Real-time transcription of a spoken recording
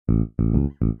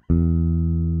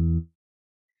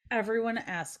Everyone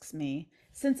asks me,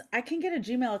 since I can get a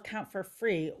Gmail account for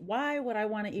free, why would I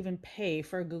want to even pay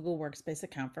for a Google Workspace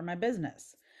account for my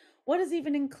business? What is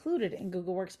even included in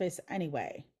Google Workspace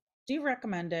anyway? Do you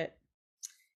recommend it?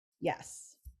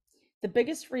 Yes. The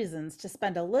biggest reasons to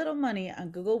spend a little money on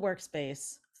Google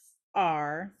Workspace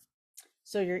are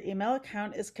so your email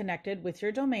account is connected with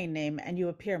your domain name and you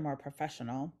appear more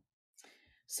professional,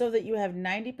 so that you have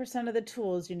 90% of the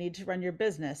tools you need to run your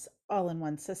business all in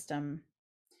one system,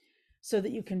 so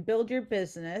that you can build your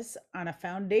business on a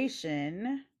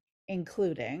foundation,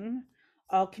 including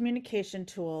all communication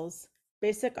tools,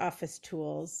 basic office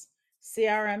tools,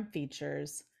 CRM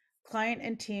features, client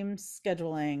and team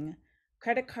scheduling,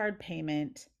 credit card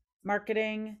payment,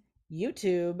 marketing,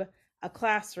 YouTube, a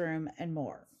classroom, and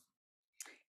more.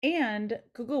 And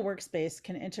Google Workspace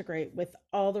can integrate with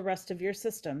all the rest of your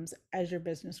systems as your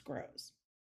business grows.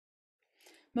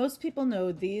 Most people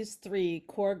know these three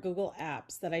core Google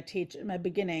apps that I teach in my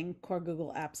beginning core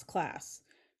Google apps class: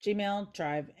 Gmail,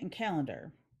 Drive, and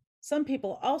Calendar. Some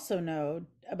people also know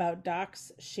about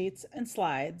Docs, Sheets, and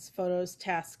Slides, Photos,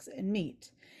 Tasks, and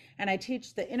Meet. And I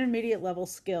teach the intermediate level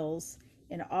skills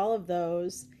in all of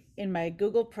those in my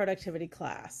Google productivity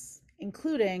class,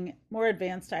 including more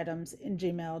advanced items in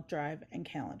Gmail, Drive, and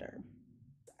Calendar.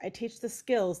 I teach the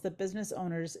skills that business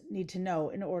owners need to know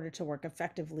in order to work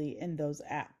effectively in those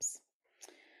apps.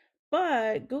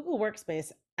 But Google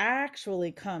Workspace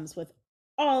actually comes with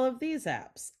all of these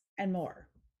apps and more.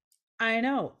 I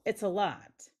know, it's a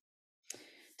lot.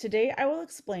 Today, I will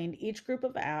explain each group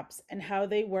of apps and how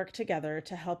they work together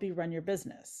to help you run your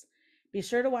business. Be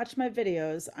sure to watch my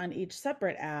videos on each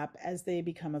separate app as they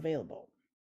become available.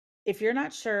 If you're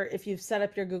not sure if you've set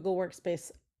up your Google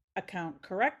Workspace account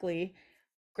correctly,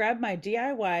 grab my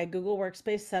DIY Google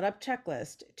Workspace setup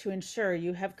checklist to ensure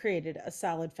you have created a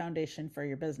solid foundation for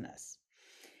your business.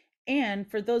 And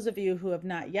for those of you who have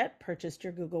not yet purchased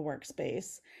your Google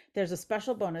Workspace, there's a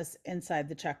special bonus inside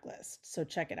the checklist, so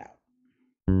check it out.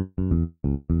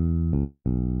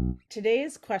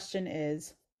 Today's question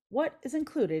is, what is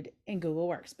included in Google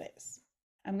Workspace?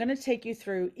 I'm going to take you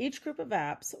through each group of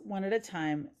apps one at a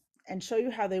time and show you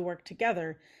how they work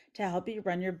together to help you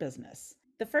run your business.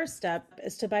 The first step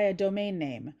is to buy a domain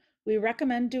name. We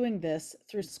recommend doing this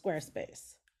through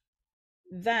Squarespace.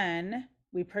 Then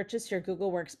we purchase your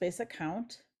Google Workspace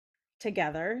account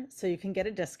together so you can get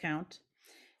a discount.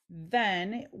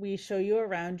 Then we show you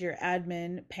around your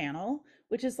admin panel,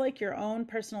 which is like your own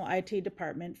personal IT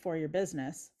department for your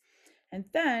business. And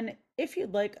then if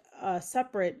you'd like a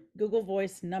separate Google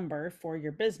Voice number for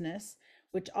your business,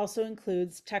 which also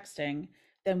includes texting,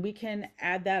 then we can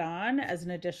add that on as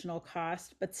an additional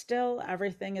cost, but still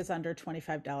everything is under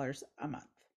 $25 a month.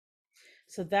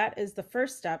 So that is the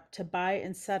first step to buy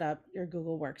and set up your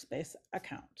Google Workspace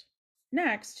account.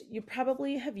 Next, you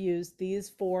probably have used these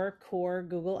 4 core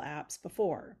Google apps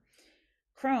before.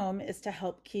 Chrome is to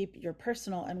help keep your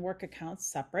personal and work accounts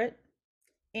separate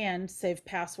and save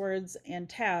passwords and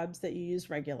tabs that you use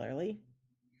regularly.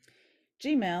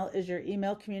 Gmail is your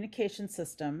email communication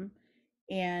system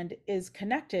and is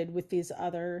connected with these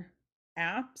other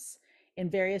apps in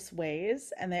various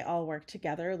ways, and they all work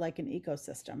together like an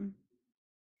ecosystem.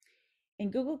 In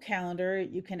Google Calendar,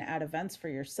 you can add events for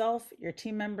yourself, your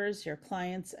team members, your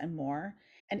clients, and more.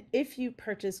 And if you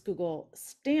purchase Google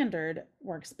Standard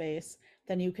Workspace,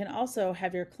 then you can also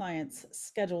have your clients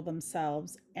schedule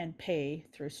themselves and pay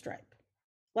through Stripe.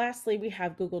 Lastly, we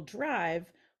have Google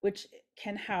Drive, which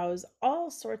can house all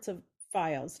sorts of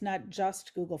files, not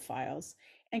just Google files,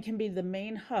 and can be the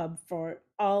main hub for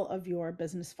all of your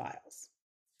business files.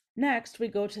 Next, we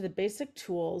go to the basic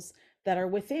tools that are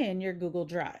within your Google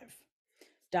Drive.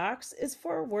 Docs is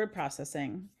for word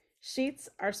processing. Sheets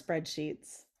are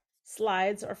spreadsheets.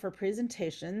 Slides are for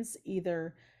presentations,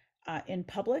 either in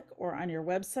public or on your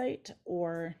website,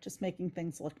 or just making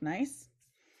things look nice.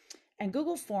 And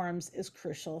Google Forms is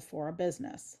crucial for a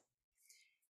business.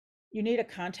 You need a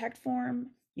contact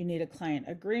form, you need a client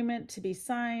agreement to be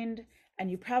signed,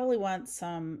 and you probably want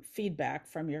some feedback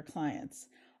from your clients,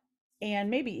 and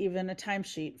maybe even a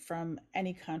timesheet from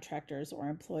any contractors or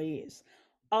employees.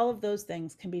 All of those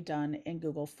things can be done in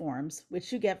Google Forms,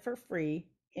 which you get for free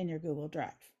in your Google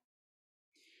Drive.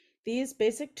 These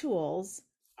basic tools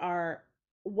are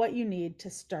what you need to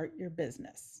start your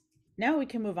business. Now we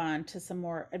can move on to some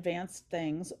more advanced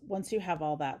things once you have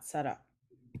all that set up.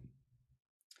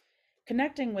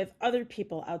 Connecting with other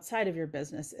people outside of your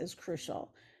business is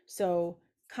crucial. So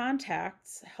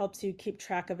Contacts helps you keep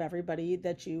track of everybody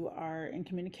that you are in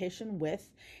communication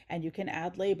with, and you can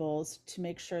add labels to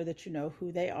make sure that you know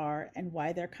who they are and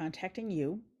why they're contacting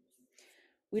you.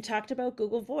 We talked about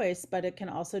Google Voice, but it can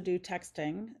also do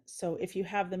texting. So if you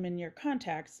have them in your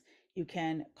contacts, you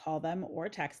can call them or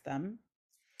text them.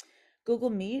 Google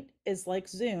Meet is like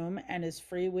Zoom and is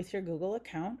free with your Google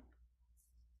account.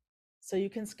 So you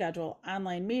can schedule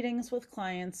online meetings with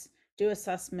clients, do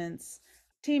assessments,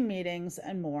 team meetings,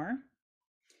 and more.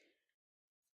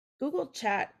 Google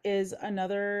Chat is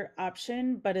another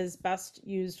option, but is best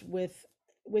used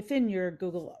within your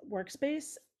Google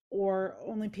Workspace or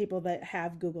only people that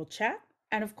have Google Chat.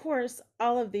 And of course,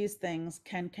 all of these things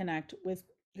can connect with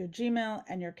your Gmail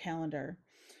and your calendar.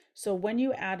 So when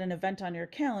you add an event on your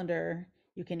calendar,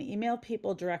 you can email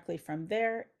people directly from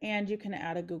there, and you can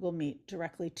add a Google Meet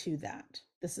directly to that.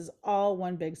 This is all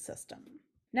one big system.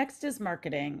 Next is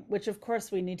marketing, which of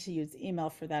course we need to use email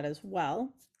for that as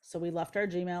well. So we left our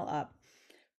Gmail up.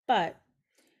 But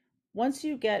once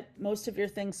you get most of your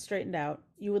things straightened out,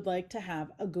 you would like to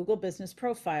have a Google business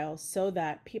profile so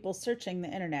that people searching the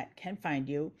internet can find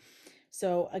you.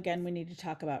 So again, we need to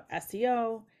talk about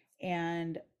SEO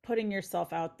and putting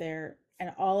yourself out there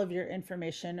and all of your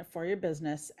information for your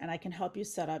business, and I can help you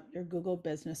set up your Google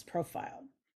business profile.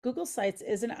 Google Sites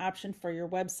is an option for your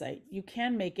website. You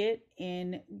can make it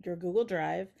in your Google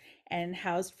Drive and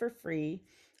housed for free,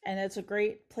 and it's a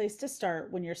great place to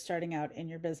start when you're starting out in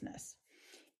your business.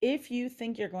 If you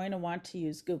think you're going to want to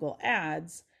use Google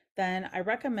Ads, then I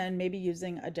recommend maybe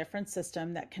using a different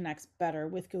system that connects better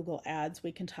with Google Ads.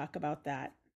 We can talk about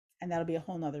that, and that'll be a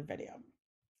whole nother video.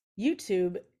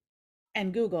 YouTube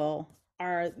and Google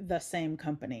are the same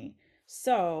company.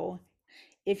 So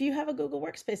if you have a Google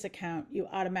Workspace account, you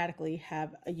automatically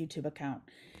have a YouTube account.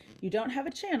 You don't have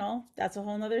a channel, that's a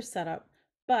whole nother setup,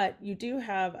 but you do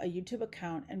have a YouTube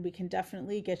account, and we can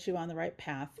definitely get you on the right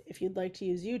path if you'd like to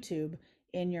use YouTube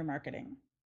in your marketing.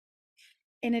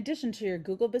 In addition to your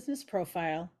Google Business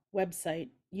Profile, website,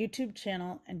 YouTube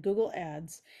channel, and Google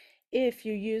Ads, if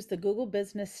you use the Google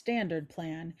Business Standard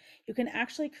plan, you can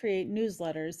actually create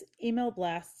newsletters, email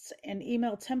blasts, and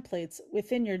email templates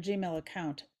within your Gmail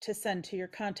account to send to your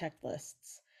contact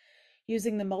lists.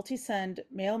 Using the multi-send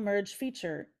mail merge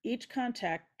feature, each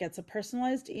contact gets a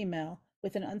personalized email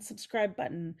with an unsubscribe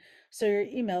button, so your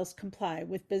emails comply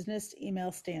with business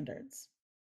email standards.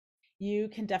 You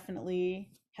can definitely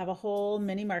have a whole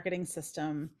mini marketing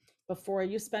system before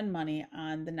you spend money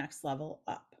on the next level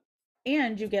up.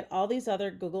 And you get all these other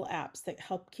Google apps that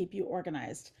help keep you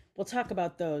organized. We'll talk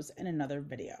about those in another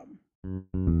video.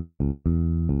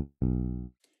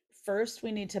 First,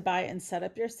 we need to buy and set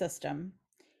up your system.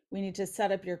 We need to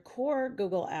set up your core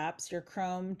Google apps, your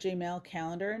Chrome, Gmail,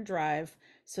 Calendar, and Drive,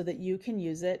 so that you can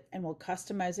use it and will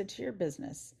customize it to your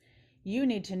business. You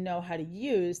need to know how to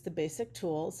use the basic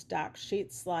tools, docs,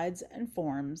 sheets, slides, and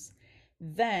forms.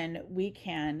 Then we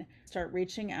can start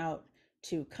reaching out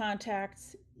to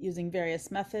contacts using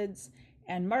various methods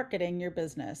and marketing your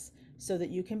business so that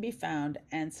you can be found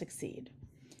and succeed.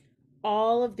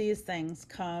 All of these things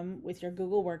come with your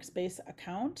Google Workspace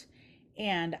account,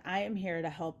 and I am here to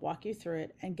help walk you through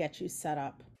it and get you set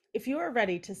up. If you are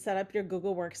ready to set up your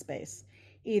Google Workspace,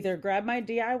 either grab my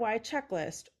DIY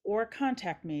checklist or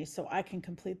contact me so I can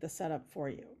complete the setup for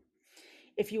you.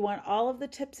 If you want all of the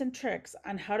tips and tricks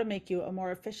on how to make you a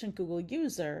more efficient Google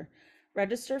user,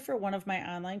 register for one of my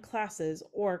online classes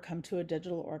or come to a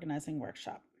digital organizing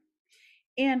workshop.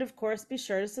 And of course, be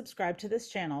sure to subscribe to this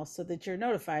channel so that you're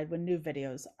notified when new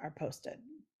videos are posted.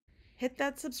 Hit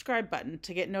that subscribe button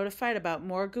to get notified about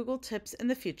more Google tips in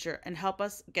the future and help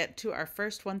us get to our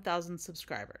first 1,000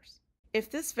 subscribers. If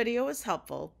this video was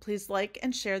helpful, please like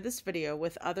and share this video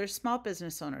with other small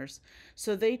business owners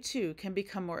so they too can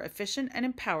become more efficient and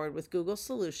empowered with Google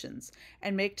solutions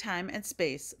and make time and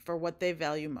space for what they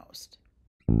value most.